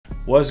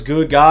What's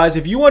good, guys?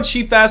 If you want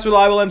cheap, fast,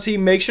 reliable MT,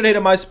 make sure to hit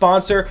up my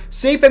sponsor,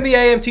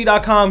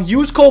 safenbamt.com.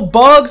 Use code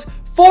BUGS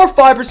for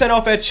 5%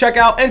 off at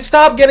checkout and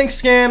stop getting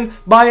scammed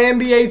by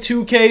NBA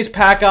 2K's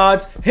pack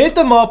odds. Hit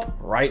them up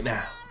right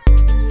now.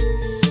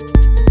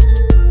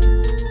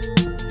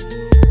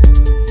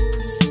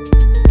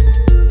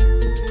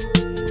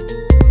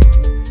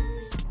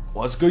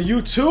 What's good,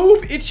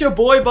 YouTube? It's your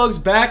boy Bugs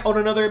back on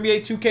another NBA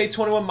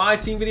 2K21 My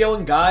Team video.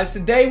 And guys,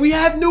 today we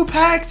have new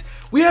packs.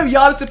 We have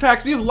Giannis in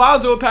packs, we have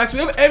Lonzo in packs, we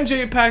have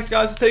MJ in packs,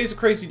 guys. Today's a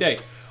crazy day.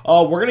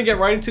 We're gonna get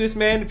right into this,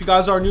 man. If you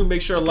guys are new,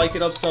 make sure to like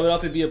it up, sub it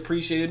up, and be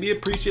appreciated. Be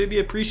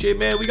appreciated,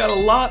 man. We got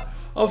a lot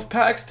of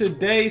packs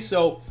today,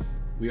 so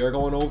we are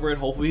going over it.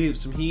 Hopefully hit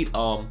some heat.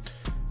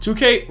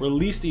 2K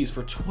released these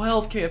for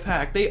 12K a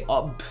pack. They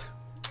I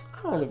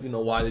don't even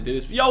know why they did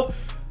this, but yo,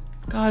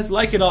 guys,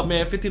 like it up,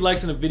 man. 50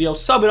 likes on the video.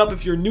 Sub it up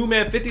if you're new,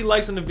 man. 50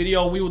 likes on the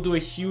video, and we will do a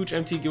huge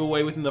MT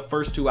giveaway within the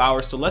first 2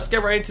 hours. So let's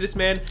get right into this,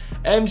 man.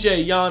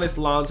 MJ, Giannis,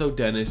 Lonzo,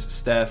 Dennis,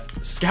 Steph,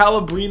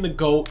 Scalabrine the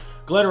GOAT,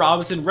 Glenn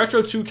Robinson.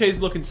 Retro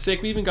 2K's looking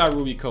sick. We even got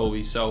Ruby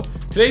Kobe. So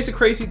today's a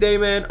crazy day,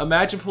 man.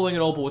 Imagine pulling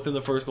an Opal within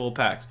the first couple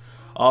packs.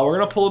 We're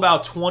going to pull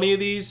about 20 of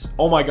these.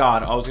 Oh, my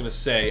God. I was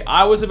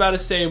about to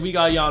say if we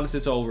got Giannis,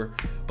 it's over.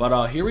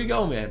 But here we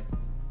go, man.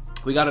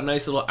 We got a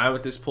nice little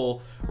amethyst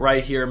pull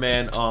right here,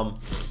 man.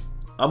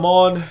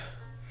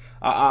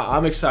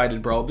 I'm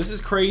excited, bro. This is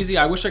crazy.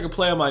 I wish I could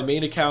play on my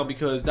main account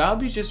because that would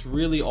be just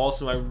really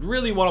awesome. I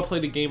really want to play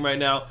the game right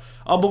now.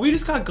 But we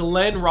just got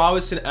Glenn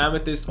Robinson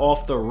Amethyst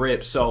off the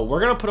rip. So we're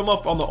going to put him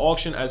up on the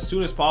auction as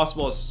soon as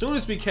possible, as soon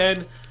as we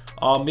can.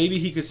 Maybe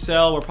he could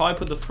sell. We'll probably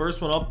put the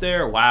first one up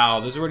there.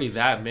 Wow, there's already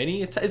that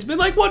many. It's been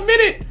like 1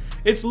 minute.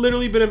 It's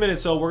literally been a minute.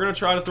 So we're going to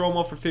try to throw him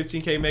up for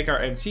 15K, make our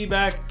MT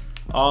back.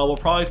 We'll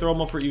probably throw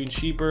them up for even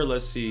cheaper.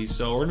 Let's see.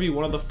 So we're gonna be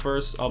one of the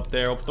first up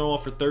there. We'll throw them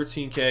up for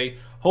 13K.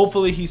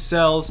 Hopefully he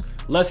sells.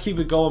 Let's keep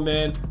it going,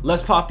 man.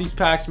 Let's pop these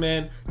packs,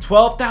 man.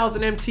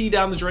 12,000 MT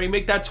down the drain.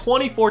 Make that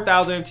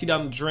 24,000 MT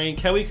down the drain.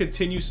 Can we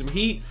continue some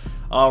heat?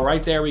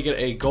 Right there, we get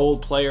a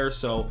gold player.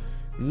 So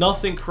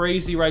nothing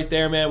crazy right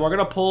there, man. We're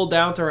gonna pull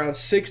down to around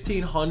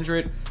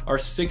 1,600 or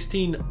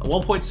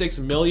 1.6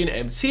 million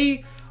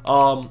MT.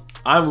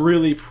 I'm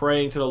really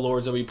praying to the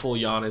Lords that we pull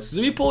Giannis. Because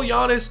if we pull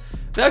Giannis,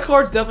 that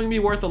card's definitely gonna be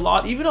worth a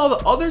lot. Even though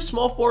the other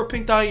small forward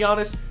pink dye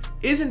Giannis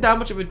isn't that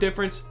much of a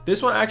difference.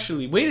 This one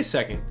actually, wait a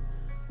second.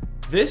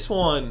 This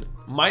one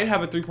might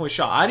have a 3-point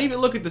shot. I didn't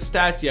even look at the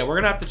stats yet. We're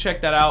gonna have to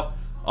check that out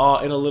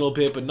in a little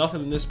bit, but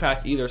nothing in this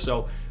pack either.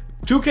 So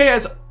 2K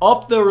has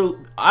upped the,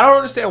 I don't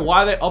understand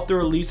why they upped the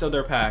release of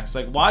their packs.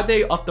 Like, why'd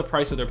they up the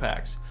price of their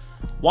packs?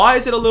 Why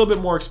is it a little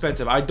bit more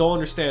expensive? I don't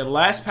understand.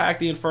 Last pack,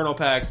 the Inferno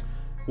packs,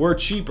 were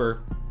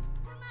cheaper,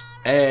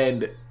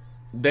 and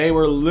they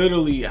were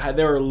literally,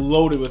 they were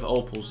loaded with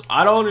opals.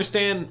 I don't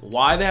understand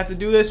why they have to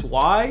do this.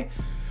 Why?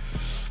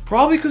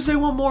 Probably because they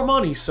want more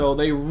money. So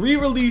they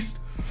re-released,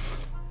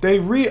 they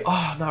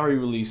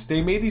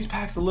made these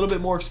packs a little bit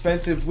more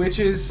expensive, which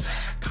is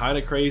kind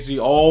of crazy.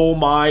 Oh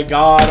my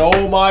God,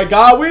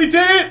 we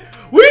did it!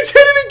 We did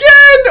it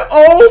again!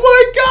 Oh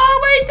my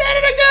God, we did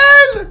it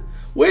again!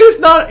 Wait, it's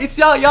not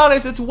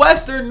Giannis, it's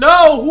Western.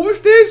 No, who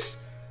is this?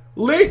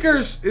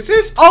 Lakers. Is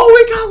this? Oh,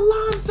 we got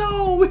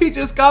Lonzo. We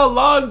just got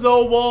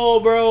Lonzo Ball,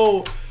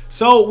 bro.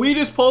 So we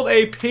just pulled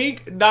a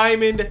pink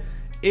diamond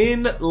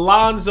in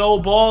Lonzo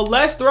Ball.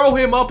 Let's throw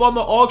him up on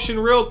the auction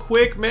real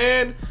quick,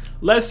 man.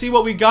 Let's see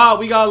what we got.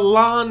 We got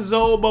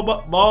Lonzo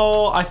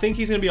Ball. I think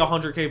he's gonna be a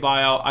 100K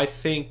buyout. I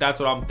think that's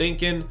what I'm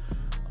thinking.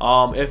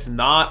 If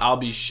not, I'll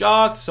be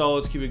shocked. So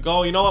let's keep it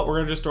going. You know what? We're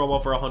gonna just throw him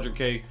up for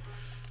 100K.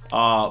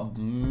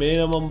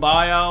 Minimum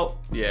buyout.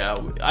 Yeah,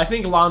 I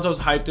think Lonzo's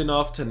hyped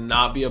enough to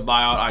not be a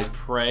buyout, I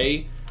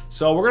pray.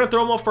 So we're gonna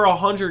throw him up for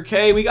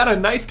 100K. We got a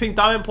nice pink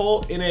diamond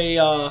pull in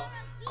a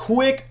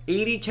quick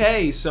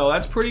 80K, so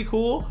that's pretty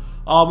cool.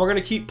 We're gonna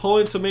keep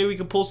pulling, so maybe we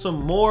can pull some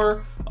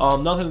more.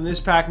 Nothing in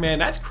this pack, man.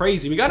 That's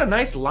crazy. We got a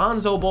nice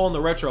Lonzo Ball in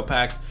the retro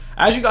packs.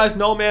 As you guys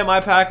know, man,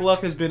 my pack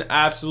luck has been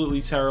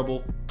absolutely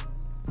terrible.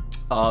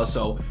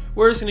 So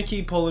we're just gonna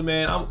keep pulling,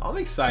 man. I'm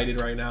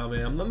excited right now,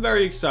 man. I'm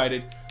very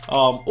excited.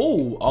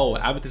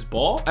 Amethyst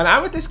Ball and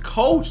Amethyst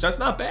Coach. That's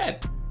not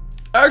bad.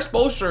 Our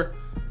exposure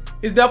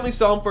is definitely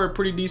selling for a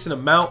pretty decent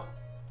amount.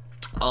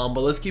 But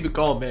let's keep it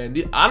going,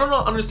 man. I don't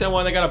understand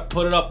why they gotta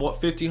put it up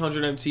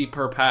 1,500 MT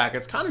per pack.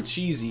 It's kind of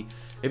cheesy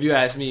if you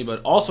ask me.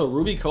 But also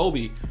Ruby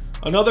Kobe,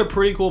 another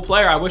pretty cool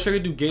player. I wish I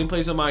could do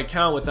gameplays on my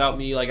account without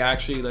me like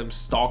actually them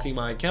stalking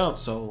my account.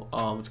 So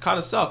it kind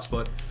of sucks,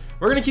 but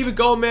we're gonna keep it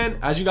going, man.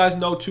 As you guys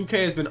know,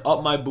 2K has been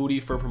up my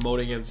booty for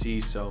promoting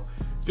MT, so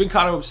it's been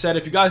kind of upset.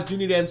 If you guys do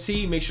need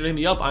MT, make sure to hit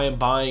me up. I am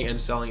buying and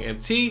selling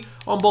MT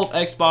on both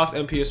Xbox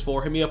and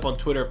PS4. Hit me up on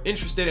Twitter if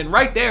interested. And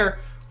right there,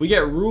 we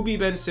get Ruby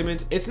Ben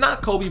Simmons. It's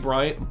not Kobe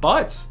Bryant,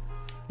 but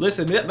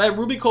listen, that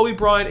Ruby Kobe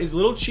Bryant is a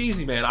little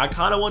cheesy, man. I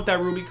kind of want that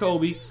Ruby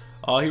Kobe.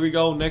 Here we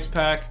go, next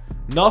pack.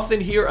 Nothing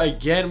here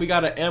again. We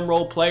got an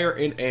Emerald player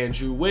in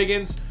Andrew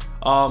Wiggins.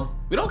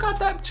 We don't got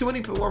that too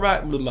many more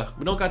back.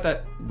 We don't got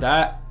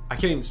that I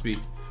can't even speak.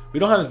 We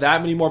don't have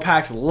that many more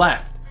packs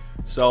left.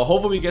 So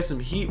hopefully we get some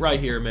heat right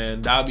here,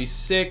 man. That would be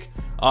sick.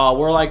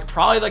 We're like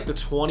probably like the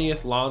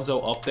 20th Lonzo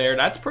up there.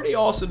 That's pretty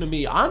awesome to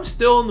me. I'm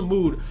still in the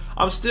mood.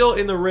 I'm still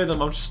in the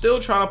rhythm. I'm still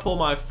trying to pull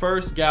my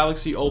first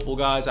Galaxy Opal,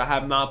 guys. I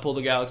have not pulled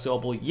a Galaxy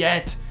Opal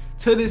yet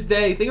to this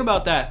day. Think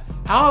about that.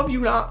 How have you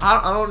not?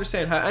 I don't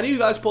understand. Have any of you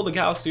guys pulled the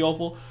Galaxy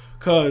Opal?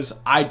 Because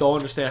I don't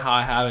understand how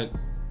I haven't.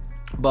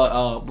 But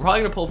we're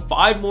probably going to pull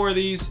 5 more of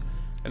these.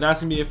 And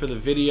that's going to be it for the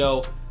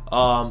video.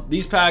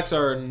 These packs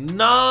are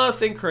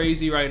nothing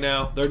crazy right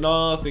now. They're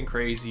nothing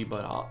crazy,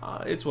 but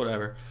it's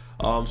whatever.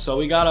 So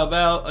we got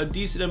about a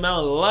decent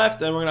amount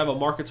left, and we're gonna have a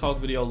market talk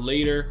video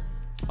later.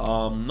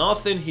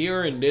 Nothing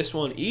here in this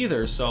one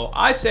either. So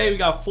I say we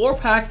got 4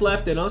 packs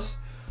left in us.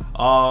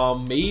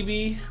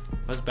 Maybe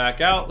let's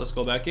back out. Let's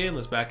go back in.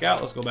 Let's back out.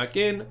 Let's go back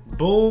in.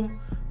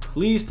 Boom.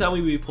 Please tell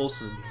me we pull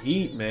some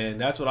heat, man.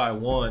 That's what I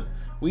want.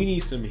 We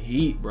need some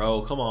heat,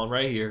 bro. Come on,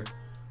 right here.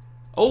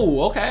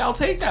 Oh, okay. I'll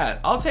take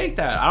that. I'll take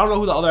that. I don't know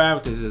who the other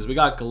amethyst is. We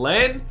got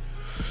Glenn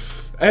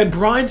and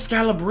Brian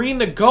Scalabrine,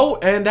 the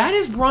GOAT. And that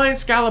is Brian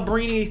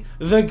Scalabrine,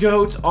 the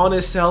GOAT on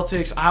his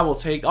Celtics. I will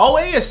take... Oh,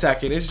 wait a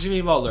second. It's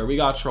Jimmy Butler. We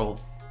got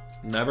trolled.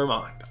 Never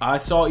mind. I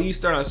saw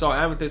Eastern. I saw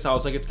Amethyst. I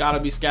was like, it's got to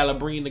be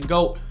Scalabrine, the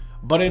GOAT.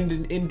 But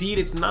indeed,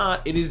 it's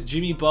not. It is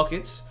Jimmy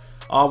Buckets.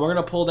 We're going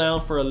to pull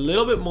down for a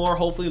little bit more.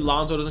 Hopefully,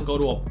 Lonzo doesn't go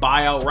to a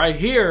buyout right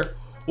here.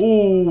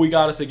 Ooh, we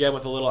got us again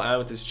with a little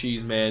Amethyst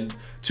cheese, man.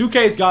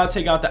 2K's got to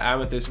take out the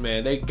Amethyst,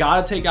 man. They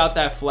got to take out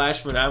that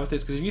flash for an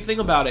Amethyst. Because if you think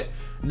about it,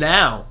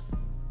 now,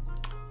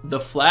 the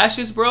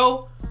flashes,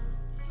 bro,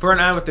 for an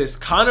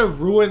Amethyst kind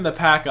of ruined the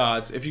pack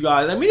odds. If you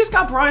guys, I mean, it's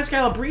got Brian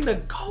Scalabrine, the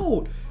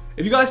GOAT.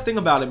 If you guys think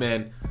about it,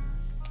 man,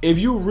 if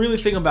you really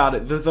think about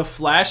it, the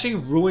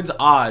flashing ruins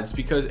odds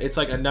because it's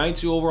like a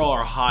 92 overall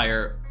or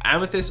higher.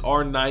 Amethysts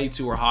are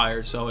 92 or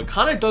higher. So it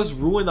kind of does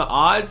ruin the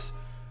odds,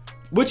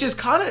 which is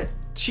kind of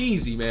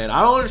cheesy, man.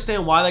 I don't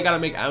understand why they gotta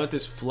make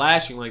Amethyst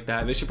flashing like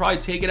that. They should probably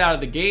take it out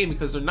of the game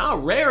because they're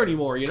not rare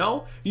anymore, you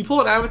know? If you pull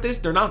an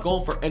Amethyst, they're not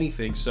going for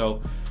anything. So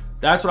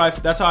that's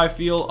how I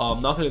feel.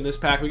 Nothing in this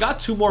pack. We got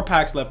 2 more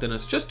packs left in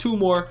us. Just 2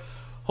 more.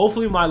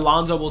 Hopefully my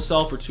Lonzo will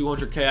sell for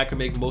 200K. I can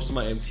make most of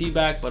my MT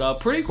back. But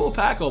pretty cool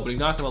pack opening,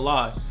 not gonna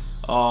lie.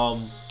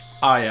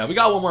 Yeah, we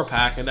got 1 more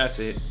pack and that's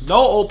it.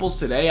 No opals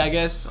today, I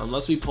guess,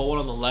 unless we pull one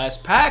on the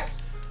last pack.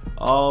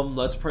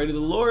 Let's pray to the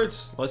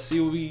Lords. Let's see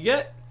what we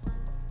get.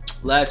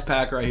 Last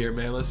pack right here,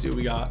 man. Let's see what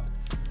we got.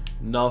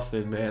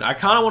 Nothing, man. I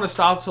kind of want to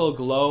stop till a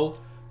glow,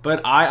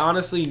 but I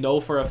honestly know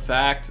for a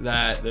fact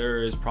that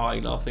there is probably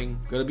nothing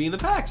going to be in the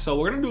pack. So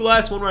we're going to do the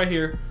last one right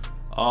here.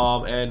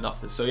 And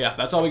nothing. So yeah,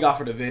 that's all we got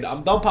for the vid.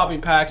 I'm done popping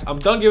packs. I'm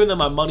done giving them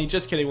my money.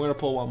 Just kidding. We're going to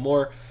pull 1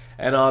 more.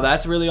 And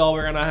that's really all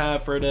we're going to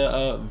have for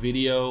the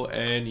video.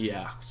 And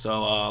yeah,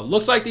 so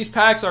looks like these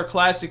packs are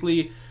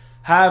classically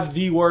have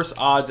the worst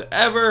odds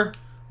ever.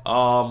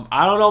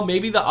 I don't know,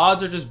 maybe the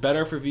odds are just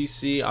better for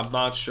VC. I'm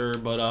not sure,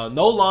 but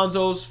no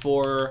Lonzos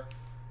for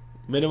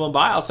minimum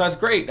buyouts. That's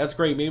great. That's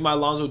great. Maybe my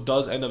Lonzo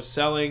does end up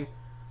selling.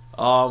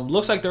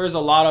 Looks like there is a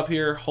lot up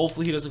here.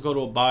 Hopefully he doesn't go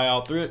to a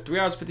buyout. 3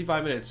 hours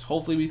 55 minutes.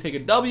 Hopefully we take a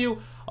W.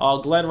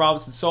 Glenn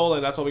Robinson sold,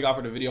 and that's all we got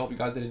for the video. Hope you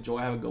guys did enjoy.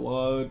 Have a good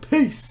one.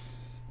 Peace.